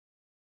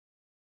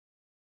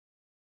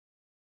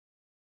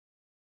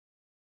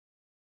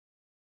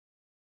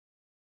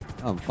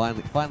Oh, I'm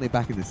finally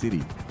back in the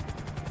city.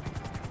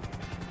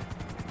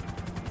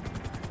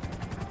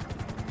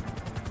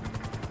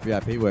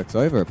 VIP work's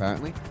over,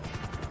 apparently.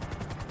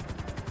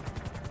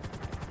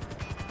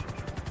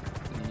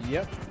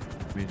 Yep.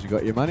 Means you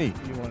got your money.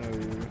 You want to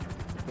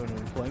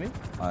employ me?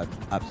 I'd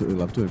absolutely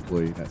love to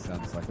employ you. That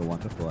sounds like a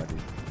wonderful idea.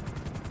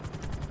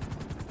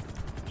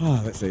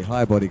 Oh, let's see.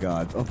 Hi,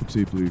 bodyguard. Offer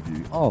to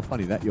Blueview. Oh,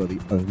 funny that you're the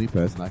only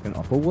person I can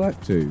offer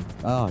work to.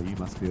 Ah, you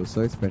must feel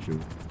so special.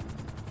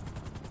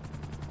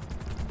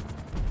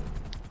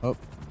 Oh.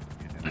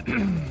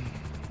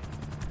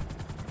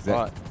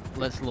 Right,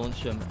 let's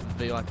launch some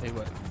VIP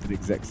work. An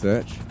exec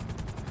search.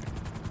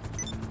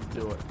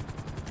 Do it.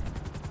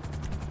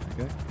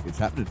 Okay, it's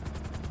happening.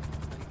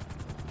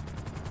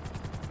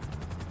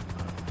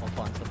 I'll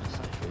find something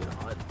safe for you to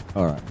hide.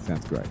 Alright,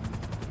 sounds great.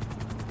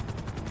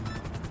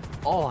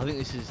 Oh, I think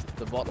this is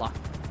the bottler.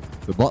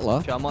 The bottler?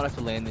 Actually, I might have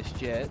to land this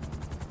jet.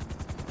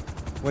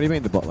 What do you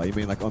mean the bottler? You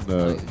mean like on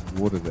the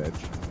water's edge?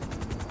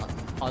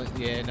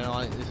 Yeah, no,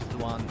 I think this is the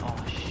one.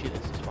 Oh shit,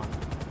 it's this one.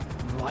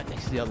 Right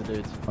next to the other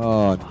dudes.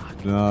 Oh,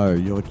 fuck. no,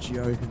 you're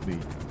joking me.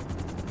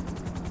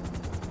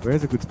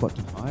 Where's a good spot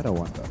to hide, I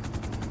wonder?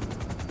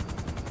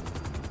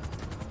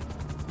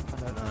 I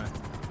don't know.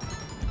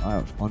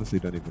 I honestly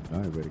don't even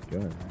know where to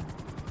go.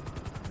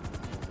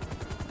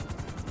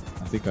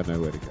 I think I know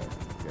where to go.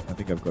 Yeah, I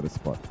think I've got a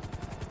spot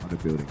on a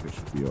building that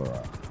should be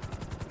alright.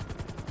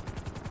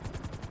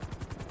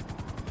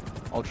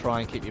 I'll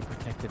try and keep you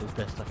protected as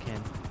best I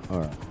can.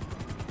 Alright.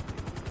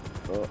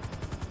 Oh.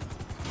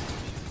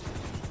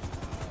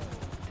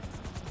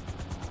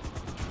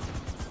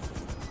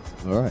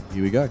 Alright,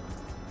 here we go.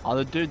 Oh,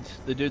 the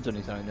dude's on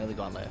his own. The other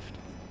guy left.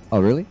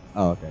 Oh, really?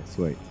 Oh, okay,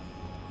 sweet.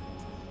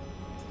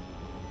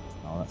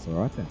 Oh, that's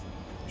alright then.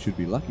 Should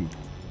be lucky.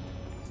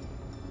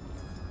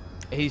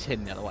 He's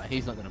heading the other way.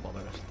 He's not going to bother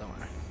us. Don't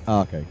worry.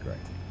 Oh, okay, great.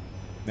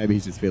 Maybe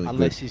he's just feeling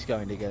Unless good. he's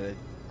going to get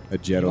A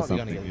jet he or might be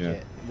something, going to get a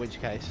jet, in which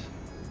case...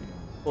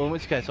 Well, in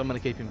which case, I'm going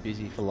to keep him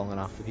busy for long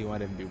enough that he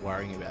won't even be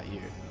worrying about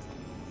you.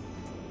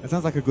 That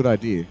sounds like a good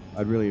idea.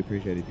 I'd really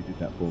appreciate it if you did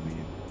that for me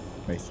and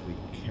basically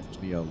kept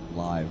me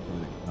alive for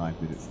the next 9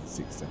 minutes and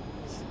 6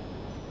 seconds.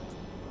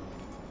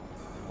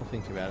 I'll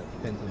think about it.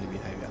 Depends on your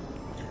behaviour.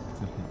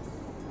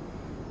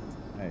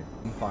 Hey.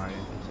 I'm firing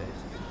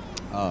NPCs.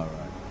 Oh,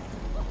 right.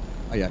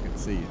 Oh, yeah, I can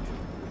see you.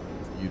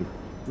 Beautiful.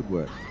 Good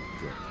work.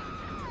 Good work.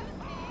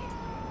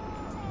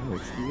 Oh,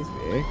 excuse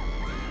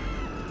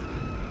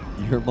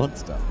me. You're a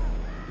monster.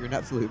 You're an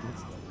absolute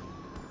monster.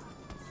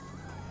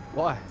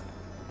 Why?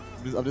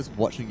 I'm just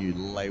watching you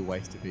lay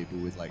waste to people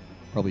with like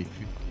probably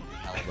 50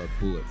 caliber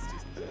bullets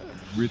just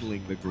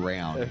riddling the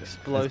ground.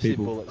 Explosive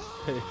bullets.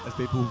 As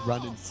people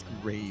run and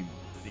scream,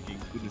 thinking,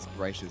 goodness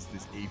gracious,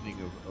 this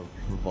evening of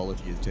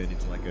frivolity has turned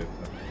into like a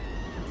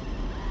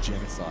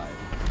genocide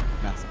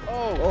massacre.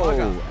 Oh,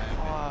 and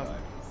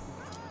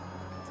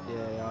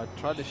yeah, I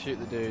tried to shoot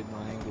the dude,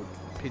 my angle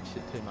pitched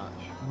it too much.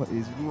 what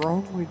is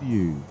wrong with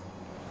you?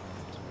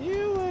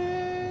 You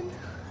win!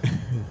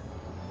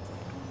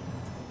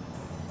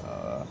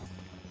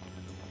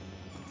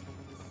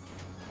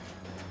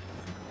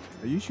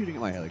 Are you shooting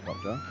at my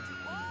helicopter?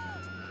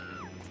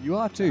 You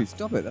are too.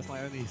 Stop it. That's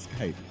my only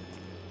escape.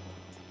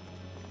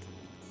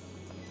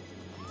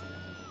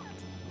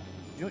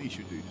 You know what you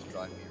should do? Just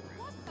drive me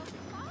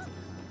around.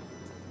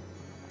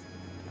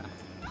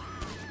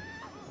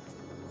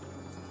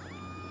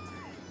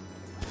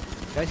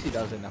 Casey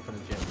does end up in a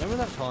jet. Remember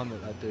that time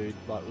that dude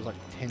like was like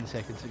 10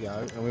 seconds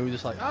ago, and we were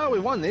just like, oh, we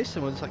won this,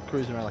 and we're just like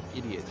cruising around like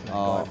idiots. And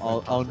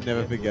Oh, I'll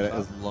never forget it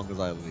as long as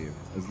I live.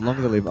 As long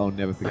as I live, I'll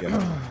never forget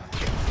it.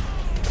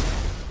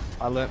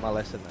 I learnt my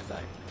lesson that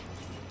day.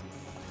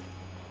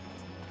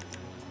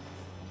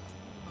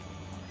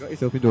 You got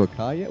yourself into a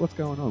car yet? What's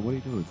going on? What are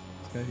you doing?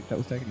 That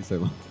was taking you so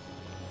long.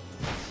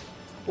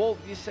 Well,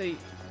 you see,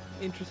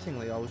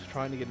 interestingly, I was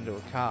trying to get into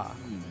a car,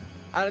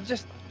 and it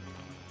just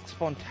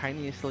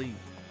spontaneously,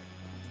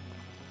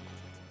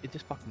 it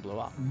just fucking blew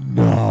up.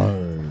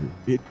 No,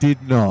 it did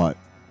not.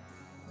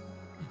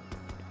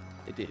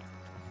 It did.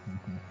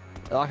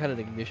 It like had an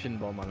ignition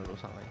bomb on it or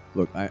something.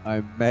 Look,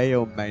 I may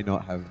or may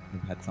not have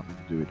had something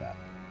to do with that.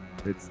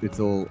 It's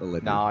all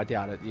alleged. No, I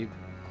doubt it. You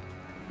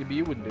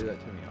wouldn't do that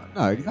to me.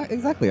 No,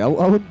 exactly. I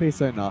wouldn't be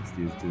so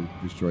nasty as to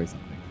destroy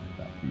something like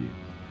that for you.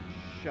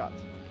 Shut.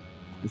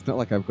 It's not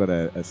like I've got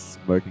a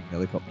smoking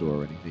helicopter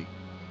or anything.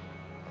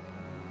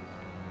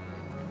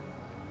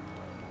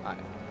 My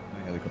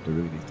helicopter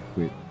really needs to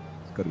quit.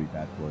 It's got to be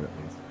bad for it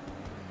at least.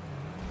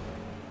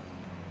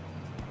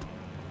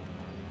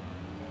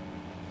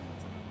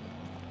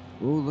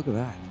 Oh, look at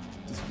that.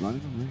 Just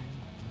running around.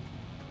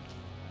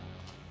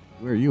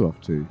 Where are you off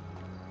to?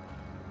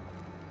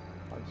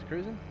 I'm just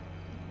cruising.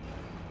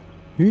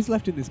 Who's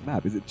left in this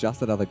map? Is it just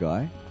that other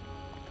guy?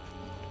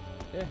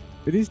 Yeah.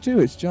 It is too.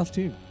 It's just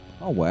him.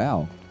 Oh,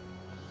 wow.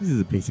 This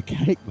is a piece of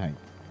cake, mate.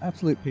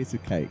 Absolute piece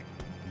of cake.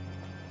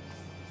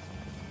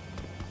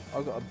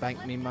 I've got to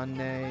bank me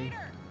money.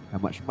 How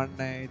much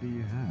money do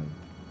you have?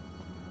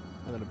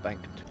 I'm gonna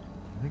bank.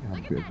 I think I have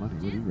a bit of money.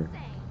 What do you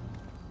reckon?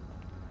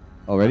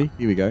 Already?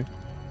 Here we go.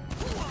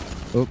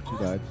 Oh, she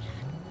died.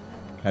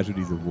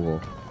 Casualties of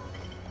war.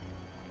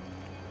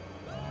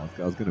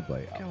 I was going to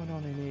play it What's up. going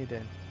on in here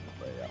then?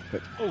 Play it up,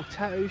 but Oh,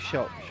 tattoo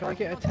shop. Should I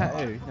get a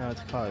tattoo? No,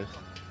 it's closed.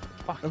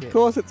 Fuck of it.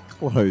 course it's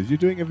closed. You're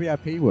doing a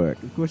VIP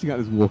work. Of course you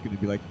can't just walk in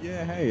and be like,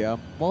 yeah, hey,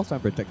 whilst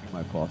I'm protecting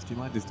my boss, do you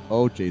mind just...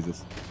 Oh,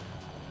 Jesus.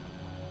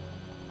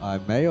 I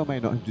may or may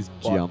not have just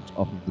jumped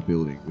off of the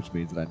building, which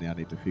means that I now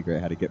need to figure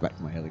out how to get back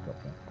to my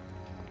helicopter.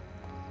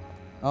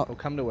 Oh, Well,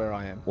 come to where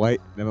I am. wait,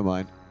 never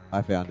mind.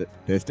 I found it.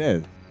 There's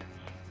stairs.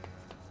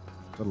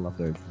 Gotta love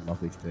those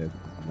lovely stairs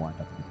that can wind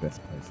up in the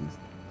best places.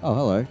 Oh,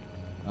 hello.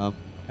 How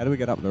do we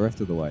get up the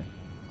rest of the way?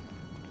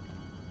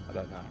 I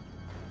don't know.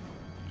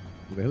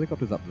 Well, the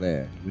helicopter's up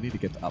there. We need to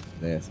get up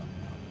there somehow.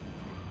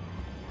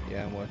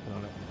 Yeah, I'm working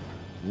on it.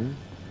 Yeah?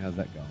 How's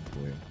that going for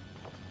you?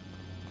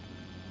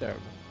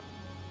 Terrible.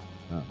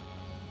 Oh.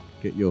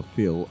 Get your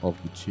fill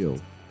of the chill.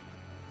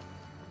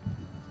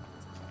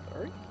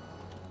 Sorry?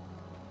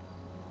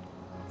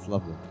 It's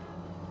lovely.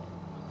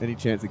 Any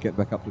chance of getting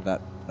back up to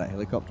that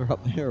helicopter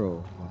up there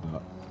or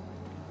not?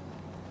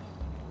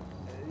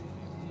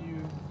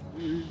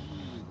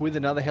 With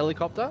another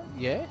helicopter?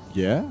 Yeah?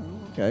 Yeah?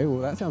 Okay, well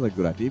that sounds like a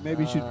good idea.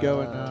 Maybe you should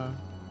go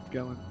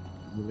and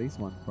release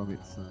one from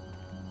its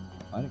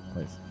hiding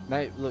place.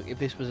 Mate, look, if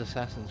this was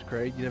Assassin's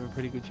Creed, you'd have a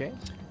pretty good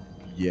chance.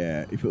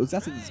 Yeah, if it was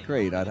Assassin's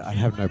Creed, I'd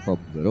have no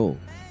problems at all.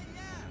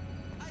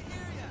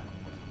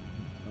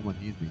 Someone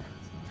hears me.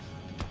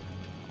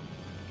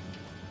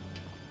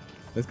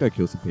 Let's go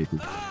kill some people.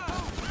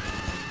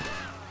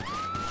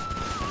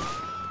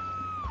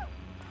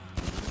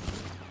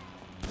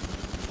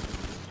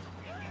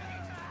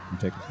 You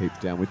taking peeps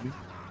down with me?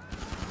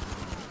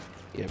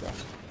 Yeah, bro.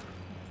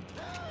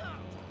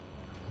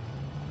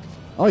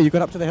 Oh, you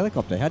got up to the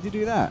helicopter. How'd you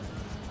do that?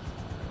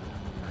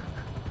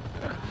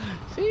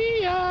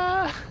 See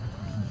ya!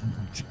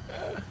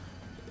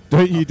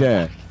 Don't you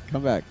dare.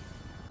 Come back.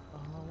 Oh,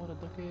 what a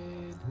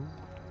dickhead.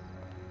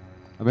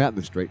 I'm out in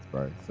the streets,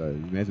 bro, so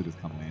you may as well just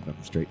come land on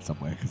the street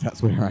somewhere, because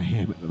that's where I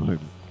am at the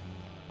moment.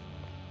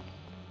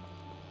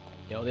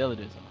 Yeah, well, the other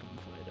dude's not coming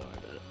for you, don't worry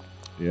about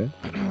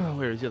it. Yeah?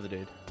 Where is the other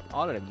dude?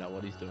 I don't even know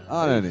what he's doing.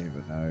 I don't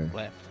even know.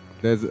 Left.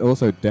 There's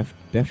also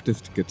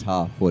Deftest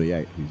Guitar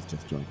 48 who's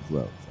just joined as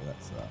well, so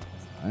that's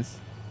nice.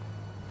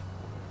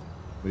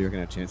 What do you reckon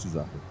our chances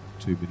are for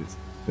 2 minutes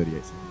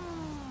 38 seconds?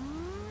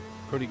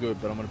 Pretty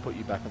good, but I'm going to put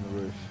you back on the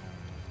roof.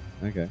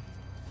 Okay.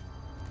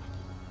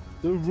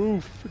 The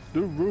roof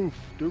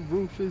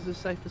is the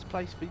safest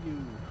place for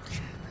you.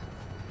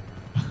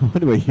 I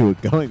wonder where you were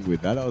going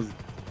with that. I was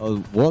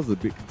a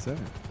bit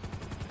concerned.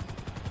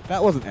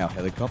 That wasn't our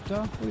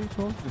helicopter. What are you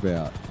talking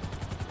about?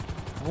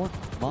 I want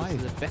my...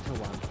 This is a better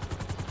one.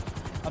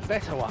 A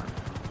better one.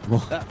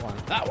 What? That one.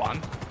 That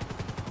one.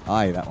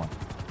 Aye, that one.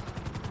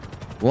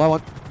 Well, I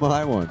want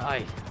my one.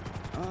 Aye.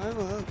 I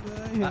want my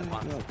That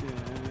one.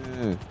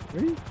 helicopter.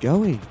 Where are you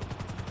going?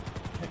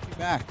 Take me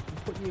back. I'm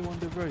putting you on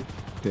the roof.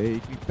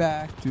 Take me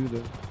back to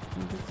the...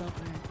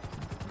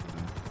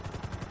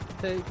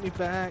 Take me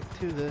back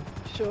to the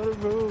shorter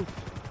roof.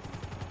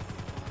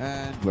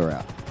 And we're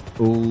out.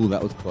 Oh,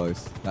 that was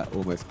close. That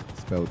almost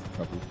spelled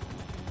trouble.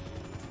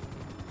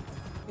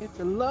 It's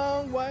a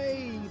long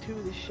way to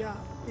the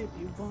shop if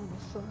you want a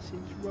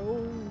sausage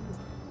roll.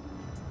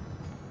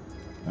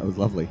 That was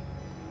lovely.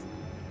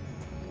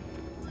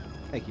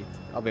 Thank you.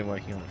 I've been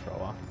working on it for a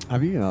while.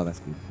 Have you? Oh, that's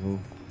good. Well,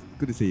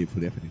 good to see you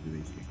put effort into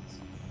these things.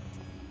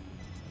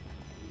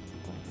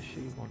 What the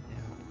shoe you want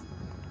now?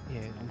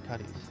 Yeah, on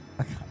cutties.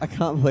 I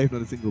can't believe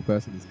not a single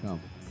person has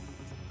come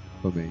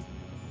for me.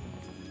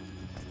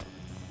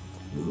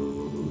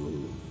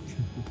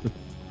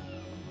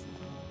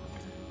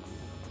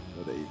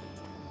 Not even.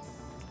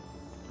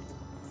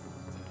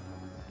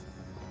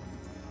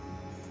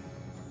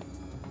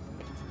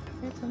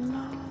 It's a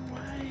long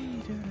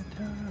way to the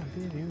top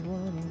if you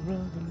want to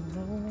rock and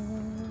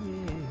roll,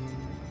 yeah.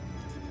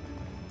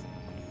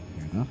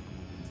 Fair enough.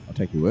 I'll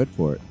take your word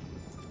for it.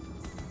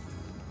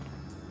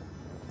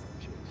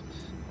 Jesus.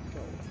 Go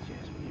on,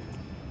 yes,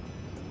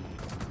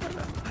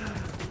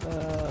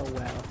 oh,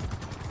 wow.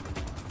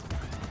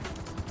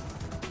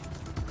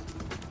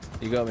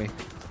 You got me.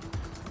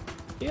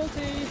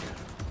 Guilty!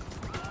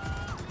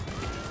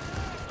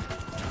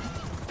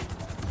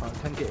 I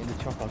can get in the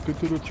chopper. Get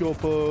to the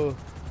chopper!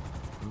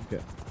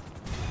 Okay.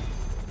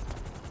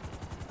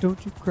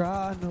 Don't you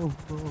cry no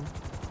more.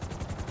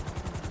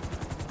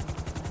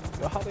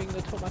 You're holding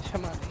the too much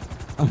money.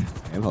 I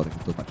am holding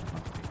too much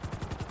money.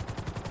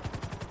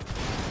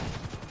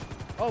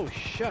 Oh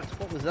shit,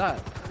 what was that?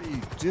 What are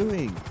you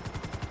doing?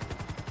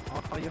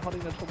 Oh, you're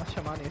holding the too much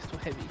money, it's too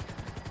heavy.